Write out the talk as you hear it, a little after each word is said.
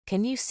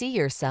Can you see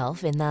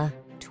yourself in the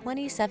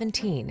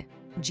 2017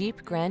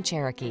 Jeep Grand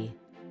Cherokee?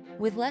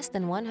 With less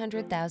than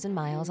 100,000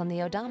 miles on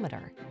the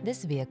odometer,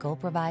 this vehicle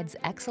provides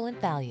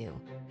excellent value.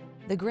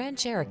 The Grand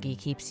Cherokee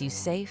keeps you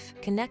safe,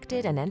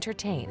 connected, and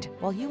entertained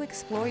while you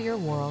explore your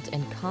world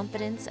in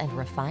confidence and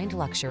refined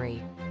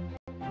luxury.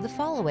 The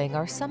following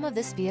are some of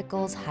this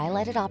vehicle's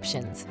highlighted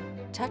options: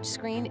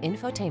 touchscreen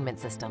infotainment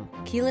system,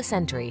 keyless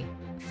entry,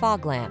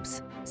 fog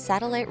lamps,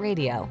 satellite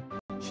radio,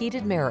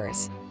 heated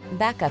mirrors,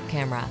 backup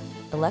camera,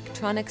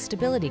 electronic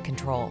stability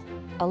control,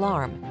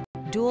 alarm,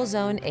 dual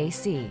zone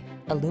AC,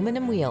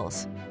 aluminum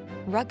wheels.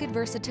 Rugged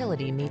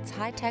versatility meets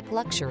high-tech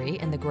luxury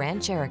in the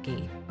Grand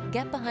Cherokee.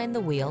 Get behind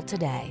the wheel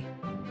today.